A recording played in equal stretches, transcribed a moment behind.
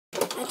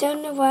I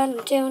don't know what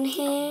I'm doing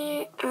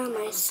here on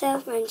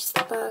myself. I'm just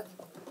a bug.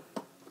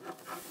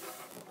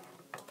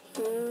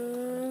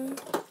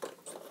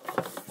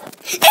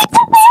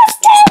 LPS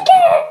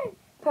Daycare!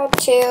 Part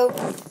 2.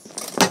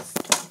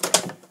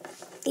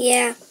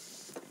 Yeah.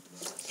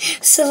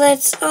 So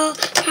let's all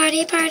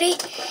party. And,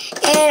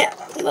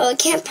 well, we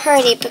can't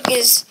party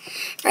because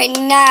right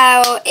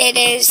now it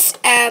is,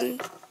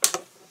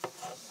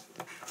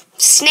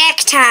 snack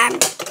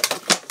time.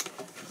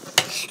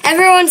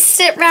 Everyone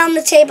sit around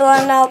the table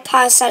and I'll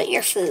pass out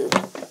your food.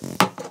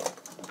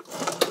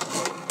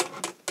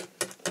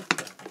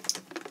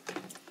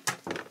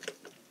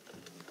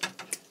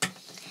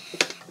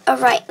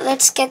 Alright,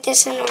 let's get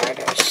this in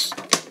order.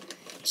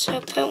 So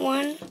put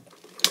 1,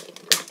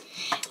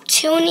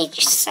 2 on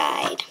each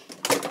side.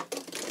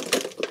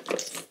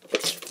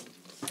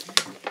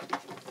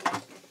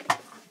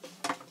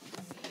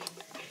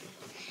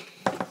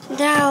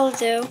 That'll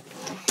do.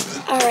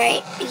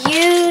 Alright,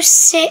 you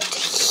sit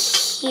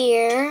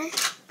here.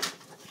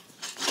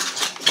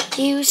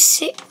 You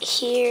sit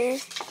here.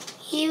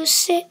 You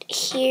sit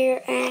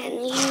here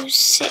and you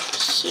sit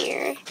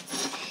here.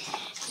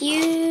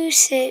 You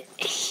sit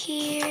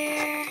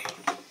here.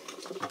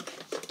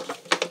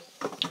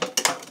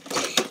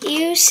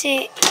 You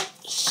sit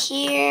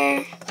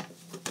here,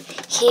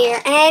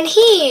 here, and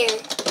here.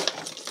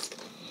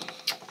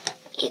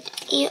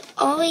 You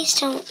always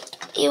do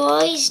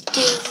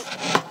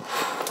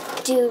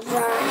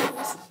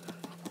rhymes.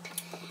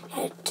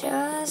 It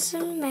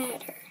doesn't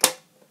matter.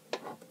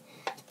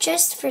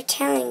 Just for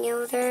telling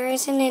you there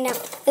isn't enough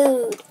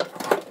food.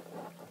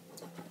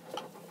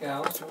 Yeah,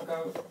 I want to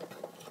go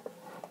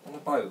on the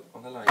boat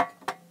on the lake.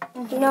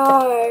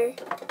 No.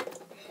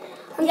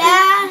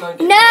 Yeah. No.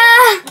 You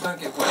don't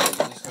get wet. You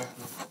just go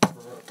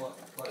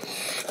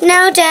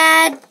No,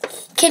 Dad.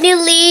 Can you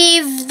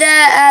leave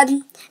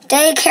the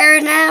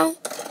daycare now?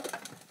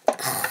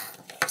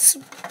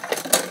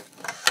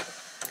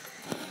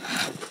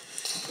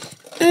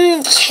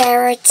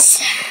 Carrots.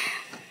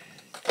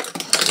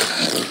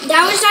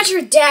 That was not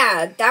your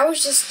dad. That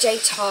was just Jay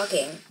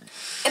talking.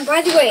 And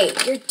by the way,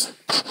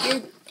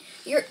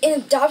 you're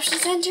in adoption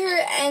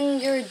center,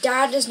 and your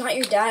dad is not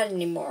your dad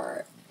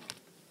anymore.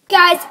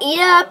 Guys, eat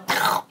up.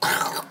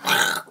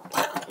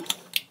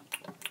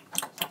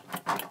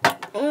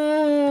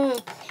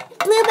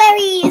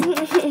 Blueberries.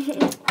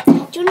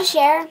 Do you want to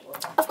share?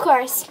 Of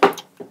course.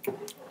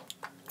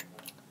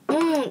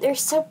 They're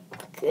so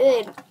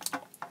good.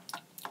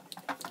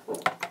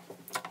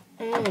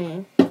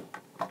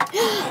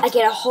 I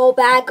get a whole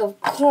bag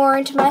of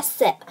corn to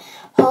myself.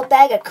 Whole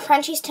bag of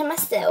crunchies to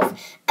myself.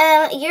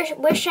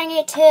 We're sharing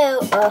it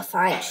too. Oh,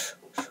 fine.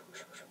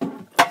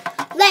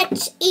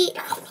 Let's eat.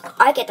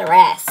 I get the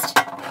rest.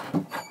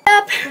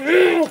 Up.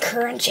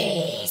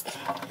 Crunchies.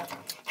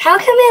 How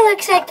come it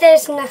looks like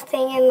there's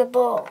nothing in the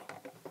bowl?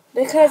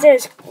 Because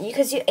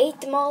you ate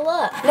them all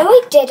up. No,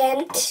 we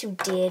didn't. You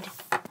did.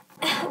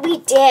 We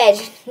did.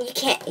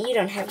 You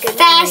don't have good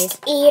Fast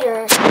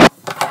eater.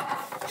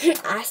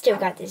 I still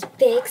got this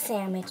big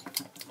sandwich.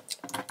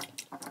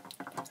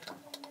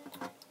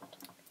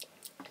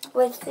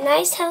 With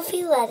nice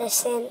healthy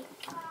lettuce in.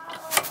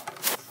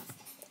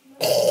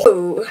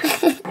 Ooh.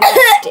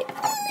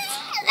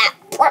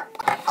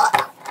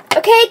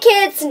 Okay,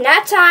 kids,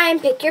 nap time.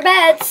 Pick your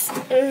beds.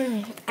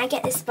 I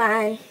get this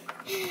fun.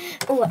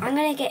 Oh, I'm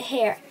gonna get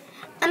hair.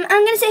 I'm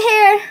gonna sit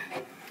here.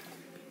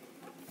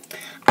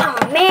 Oh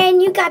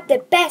man, you got the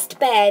best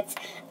beds.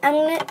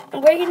 We're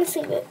gonna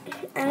sleep it.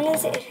 I'm gonna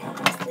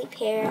sleep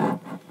here.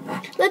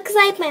 Looks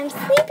like I'm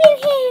sleeping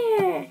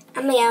here.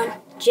 On my own.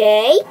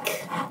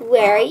 Jake,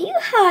 where are you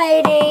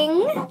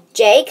hiding?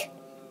 Jake?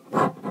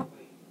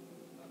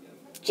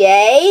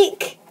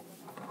 Jake?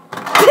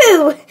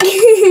 Pooh!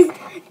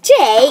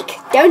 Jake,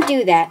 don't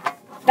do that.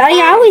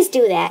 Donnie, I always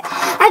do that.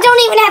 I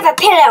don't even have a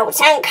pillow.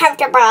 It's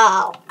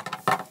uncomfortable.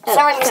 Oh,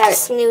 Sorry, Mr.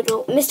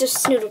 Snoodle. Mr.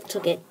 Snoodle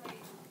took it.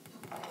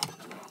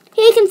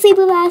 He can sleep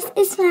with us.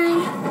 It's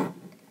fine.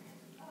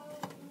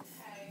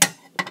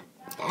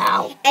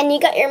 Ow. And you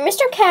got your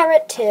Mr.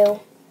 Carrot, too.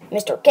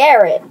 Mr.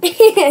 Carrot.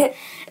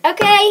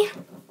 Okay.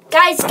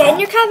 Guys, get in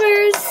your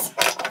covers.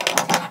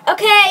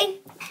 Okay.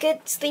 Good.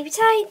 Sleepy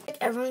tight.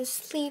 Everyone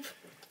sleep.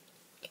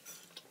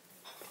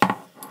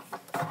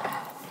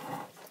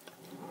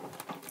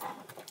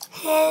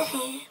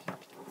 I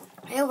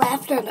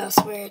laughed at us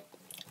weird.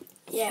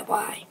 Yeah,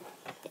 why?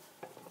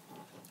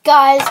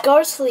 Guys, go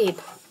to sleep.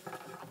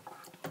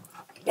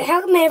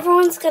 How come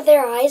everyone's got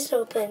their eyes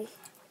open?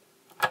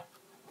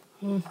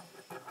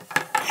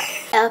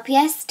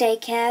 LPS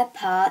Daycare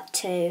Part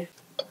 2.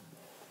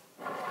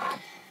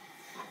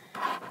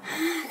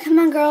 Come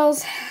on,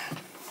 girls.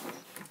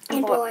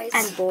 And boys.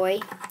 And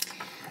boy.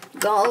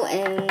 Go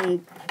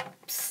and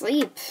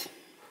sleep.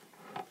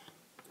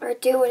 Or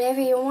do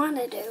whatever you want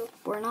to do.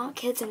 We're not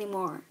kids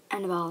anymore,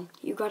 Annabelle.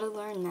 You gotta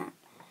learn that.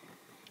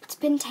 It's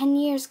been 10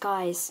 years,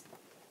 guys.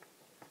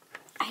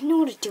 I know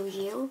what to do with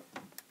you.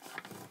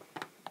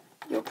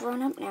 You're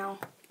grown up now.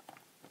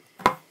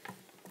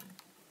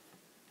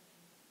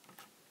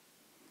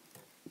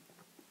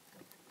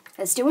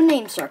 Let's do a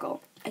name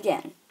circle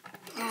again.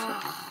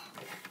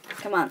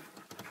 Come on.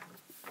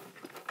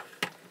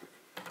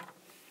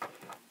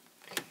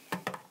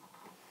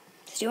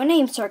 Let's do a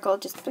name circle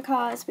just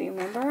because we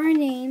remember our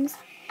names.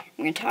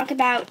 We're going to talk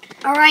about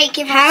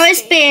how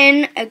it's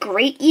been a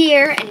great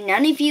year and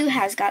none of you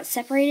has got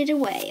separated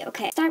away.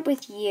 Okay, start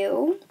with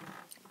you.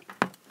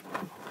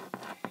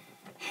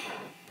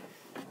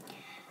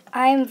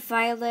 I'm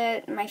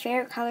Violet. My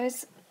favorite color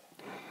is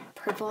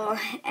purple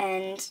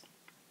and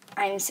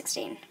I'm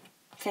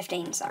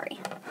 15, sorry.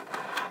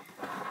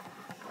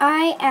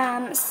 I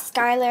am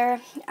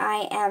Skylar.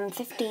 I am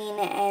 15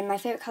 and my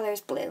favorite color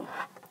is blue.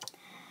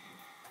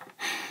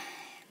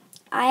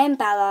 I am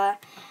Bella.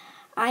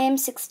 I am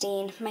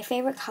 16. My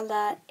favorite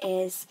color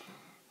is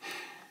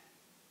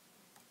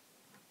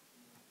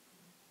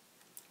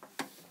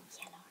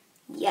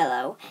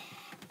yellow.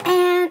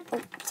 And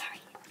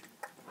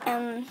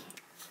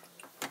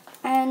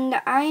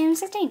and I am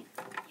 16.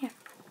 Yeah,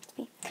 it's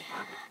me.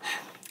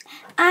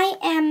 I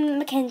am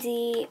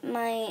Mackenzie.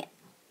 My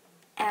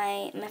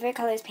favorite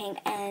color is pink,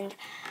 and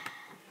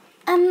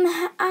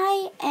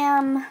I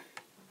am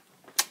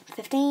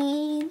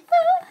 15.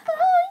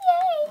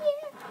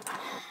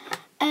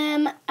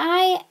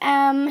 I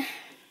am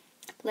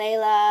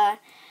Layla.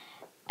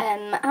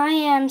 I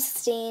am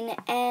 16,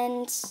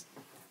 and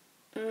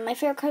my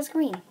favorite color is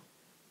green.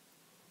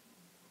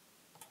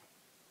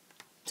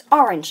 It's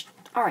orange.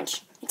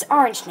 Orange. It's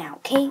orange now,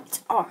 okay?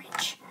 It's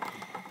orange.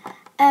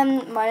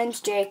 My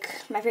name's Jake.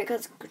 My favorite color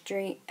is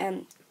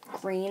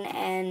green,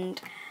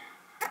 and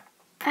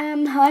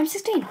I'm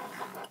 16.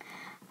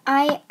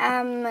 I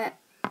am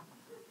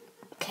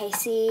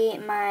Casey.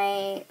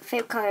 My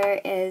favorite color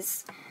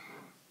is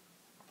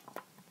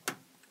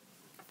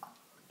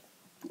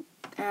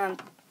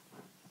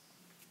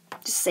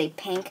just say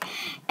pink,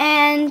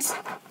 and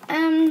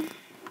I'm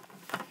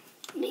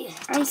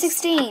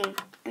 16.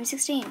 I'm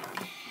 16.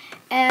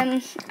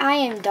 I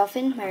am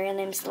Dolphin. My real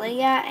name is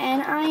Lydia,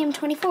 and I am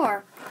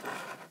 24.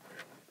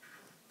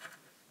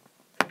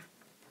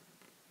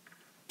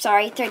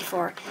 Sorry,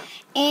 34.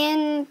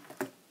 And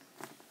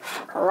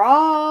we're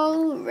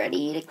all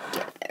ready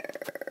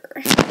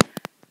together.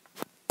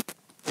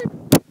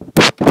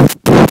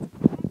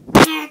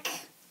 Heck.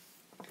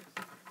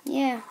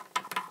 Yeah.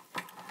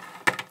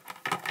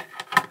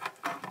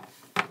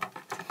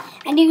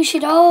 And you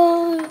should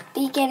all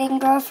be getting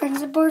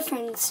girlfriends and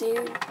boyfriends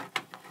soon.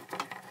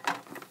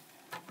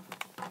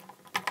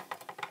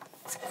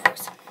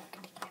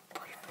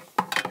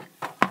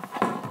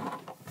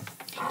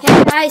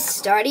 Okay, guys,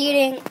 start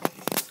eating.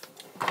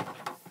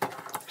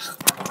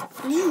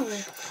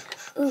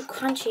 Ooh,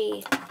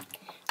 crunchy.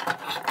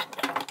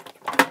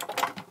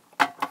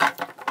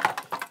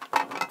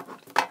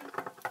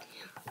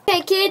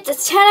 Okay, kids,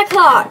 it's 10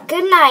 o'clock.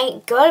 Good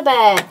night. Go to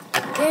bed.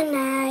 Good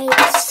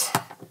night.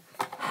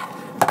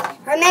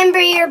 Remember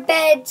your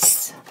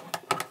beds.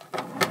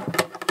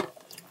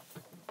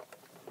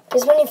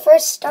 Because when you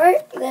first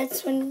start,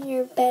 that's when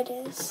your bed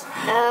is.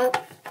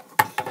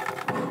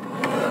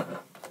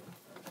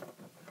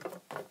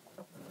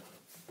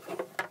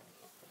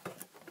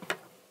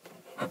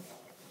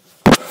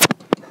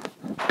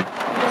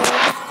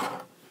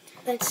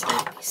 Let's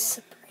not be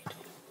separated.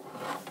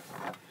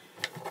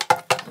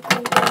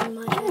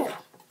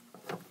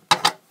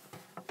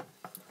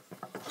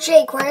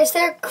 Jake, why is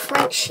there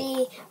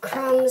crunchy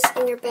crumbs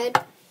in your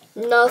bed?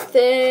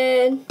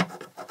 Nothing.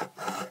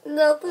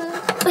 Nothing.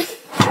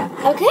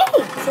 Okay,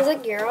 sounds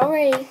like you're all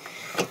ready.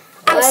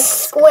 I'm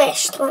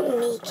squished. Let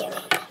me get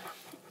it.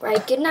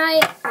 Right, good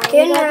night.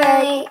 Good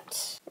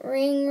night.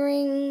 Ring,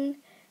 ring,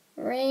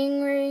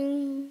 ring,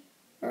 ring,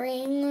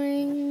 ring,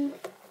 ring,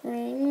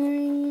 ring,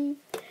 ring,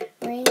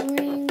 ring,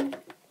 ring.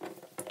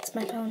 It's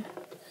my phone.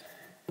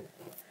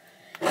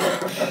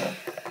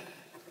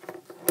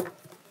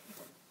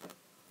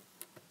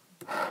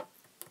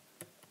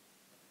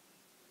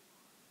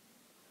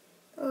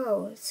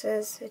 Oh, it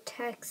says a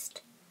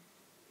text.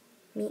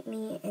 Meet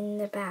me in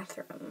the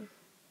bathroom.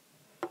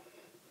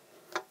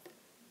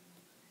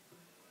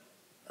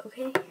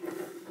 Okay.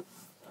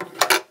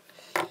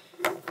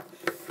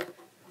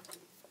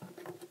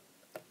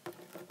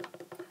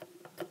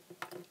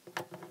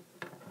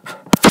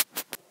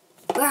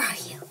 Where are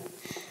you?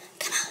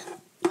 Come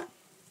on.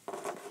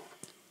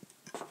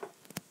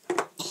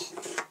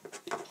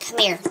 Come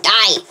here.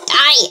 Die.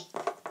 Die.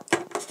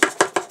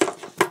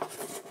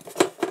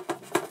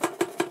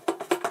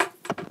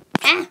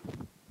 Ah.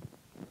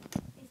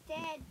 It's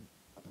dead.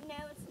 No,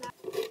 it's not.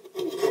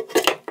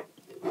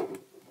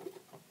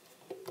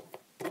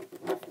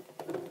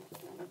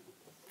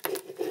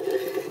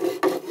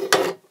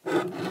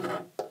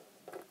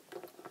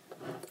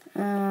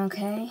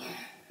 Okay.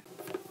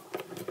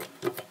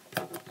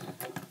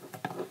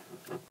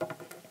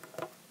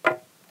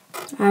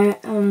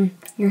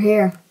 You're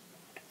here.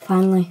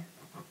 Finally.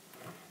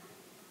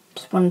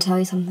 Just want to tell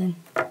you something.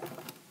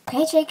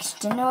 Okay, Jake,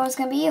 didn't know it was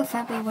going to be you.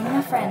 Thought it'd be one of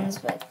my friends,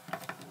 but...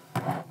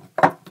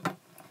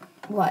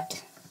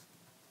 What?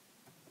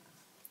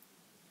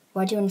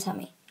 What do you want to tell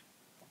me?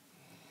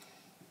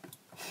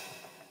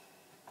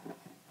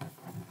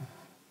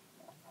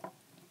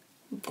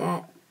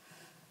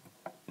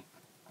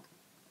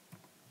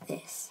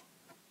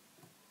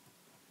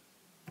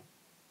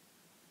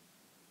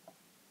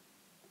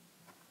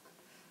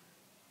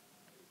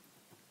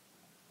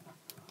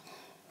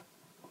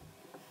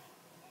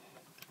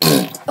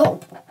 Oh.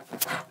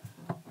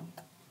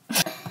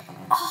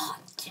 Oh,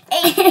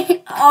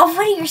 hey. Oh, what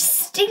are your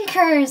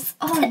stinkers?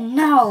 Oh,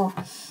 no.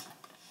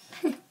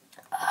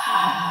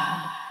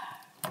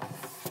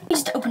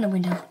 Just open the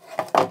window.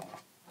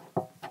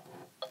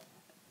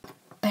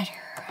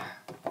 Better.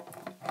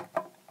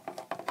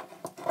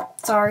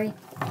 Sorry.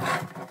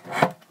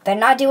 Better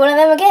not do one of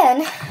them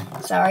again.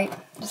 Sorry.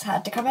 Just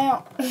had to come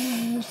out.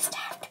 Just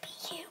have to be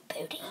you,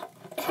 booty.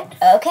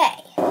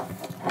 Okay.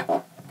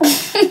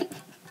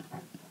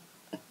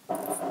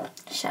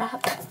 Shut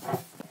up.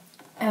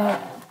 Oh,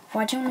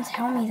 why'd you want to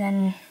tell me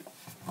then?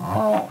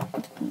 Oh,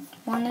 I've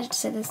wanted to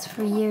say this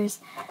for years,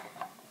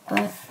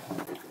 but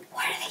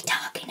what are they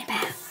talking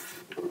about?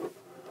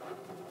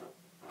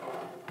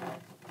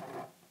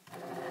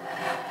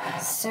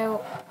 So,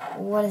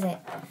 what is it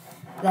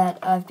that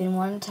I've been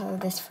wanting to tell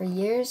this for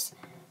years?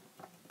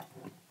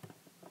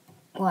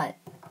 What?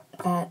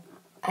 That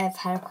I've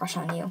had a crush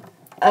on you.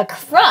 A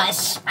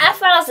crush? I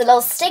thought I was a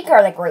little stinker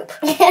in the group.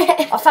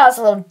 I thought I was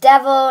a little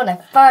devil, and I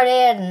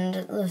farted, and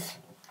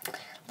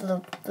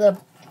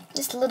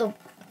just a little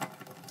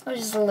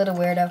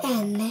weirdo.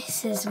 And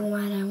this is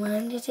what I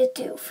wanted to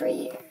do for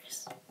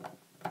years.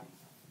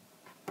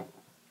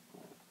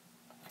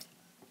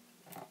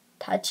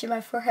 Touching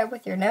my forehead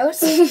with your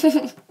nose?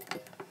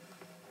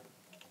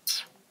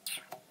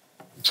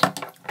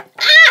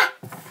 Ah!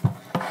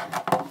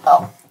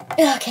 Oh,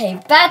 okay,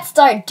 bad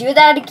start. Do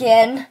that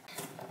again.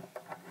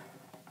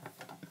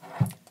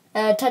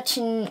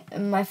 Touching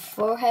my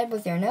forehead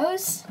with your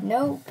nose?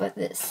 No, but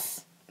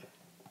this.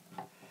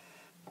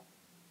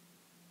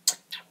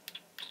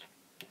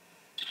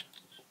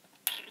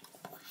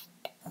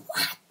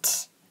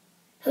 What?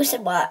 Who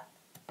said what?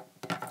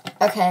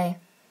 Okay.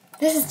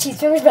 This is cheese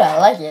fingers, but I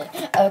like it.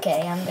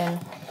 Okay, I'm gonna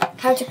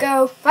have to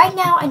go. Right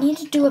now, I need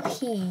to do a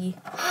pee.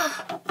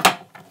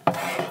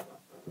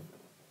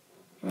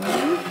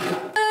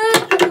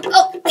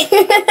 Oh!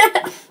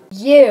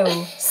 You,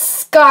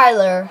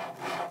 Skylar.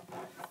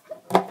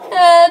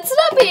 It's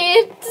not me.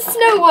 It's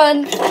no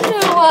one.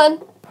 No one.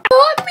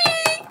 Not me.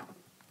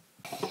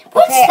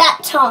 What's Okay. that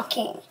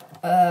talking?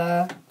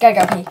 Gotta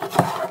go pee.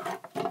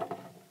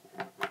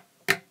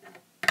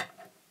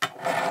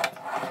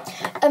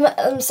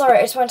 I'm sorry,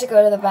 I just wanted to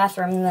go to the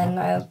bathroom and then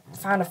I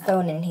found a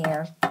phone in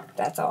here.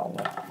 That's all.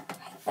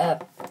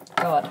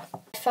 God.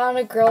 I found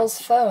a girl's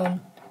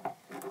phone.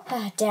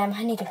 Ah, damn,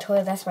 I need a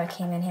toilet, that's why I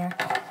came in here.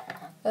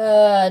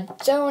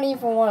 Don't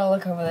even want to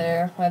look over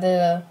there. I did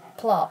a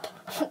plop.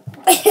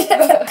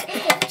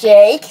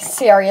 Jake,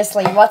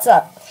 seriously, what's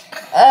up?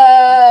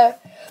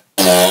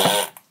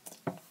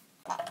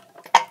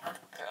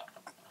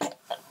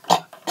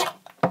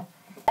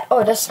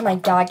 Oh, that's my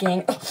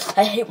gagging.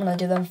 I hate when I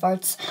do them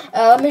farts.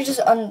 Let me just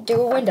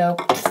undo a window.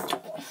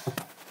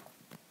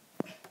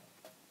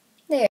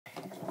 There.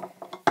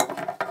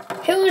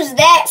 Who's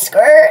that,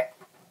 skirt?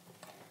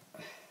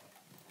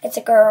 It's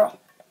a girl.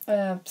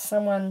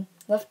 Someone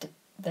left it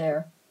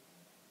there.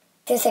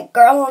 There's a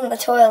girl on the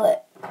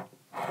toilet.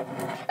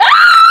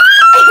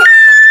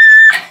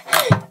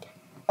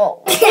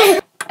 Oh.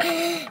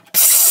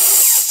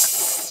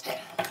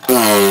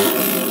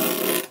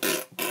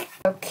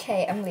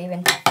 Okay, I'm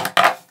leaving.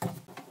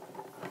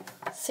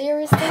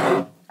 Seriously?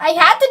 I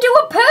had to do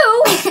a poo!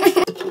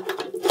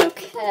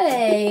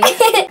 Okay.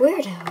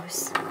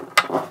 Weirdos.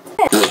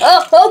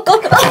 Oh, go.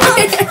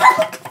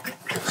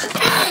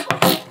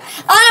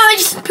 Oh no, I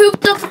just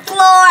pooped on the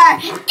floor!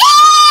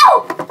 Ew!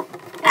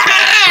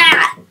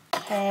 Ah!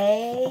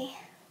 Okay.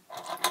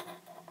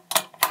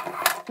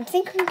 I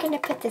think I'm gonna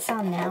put this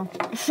on now.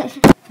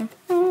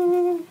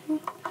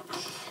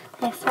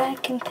 If I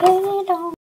can put it on.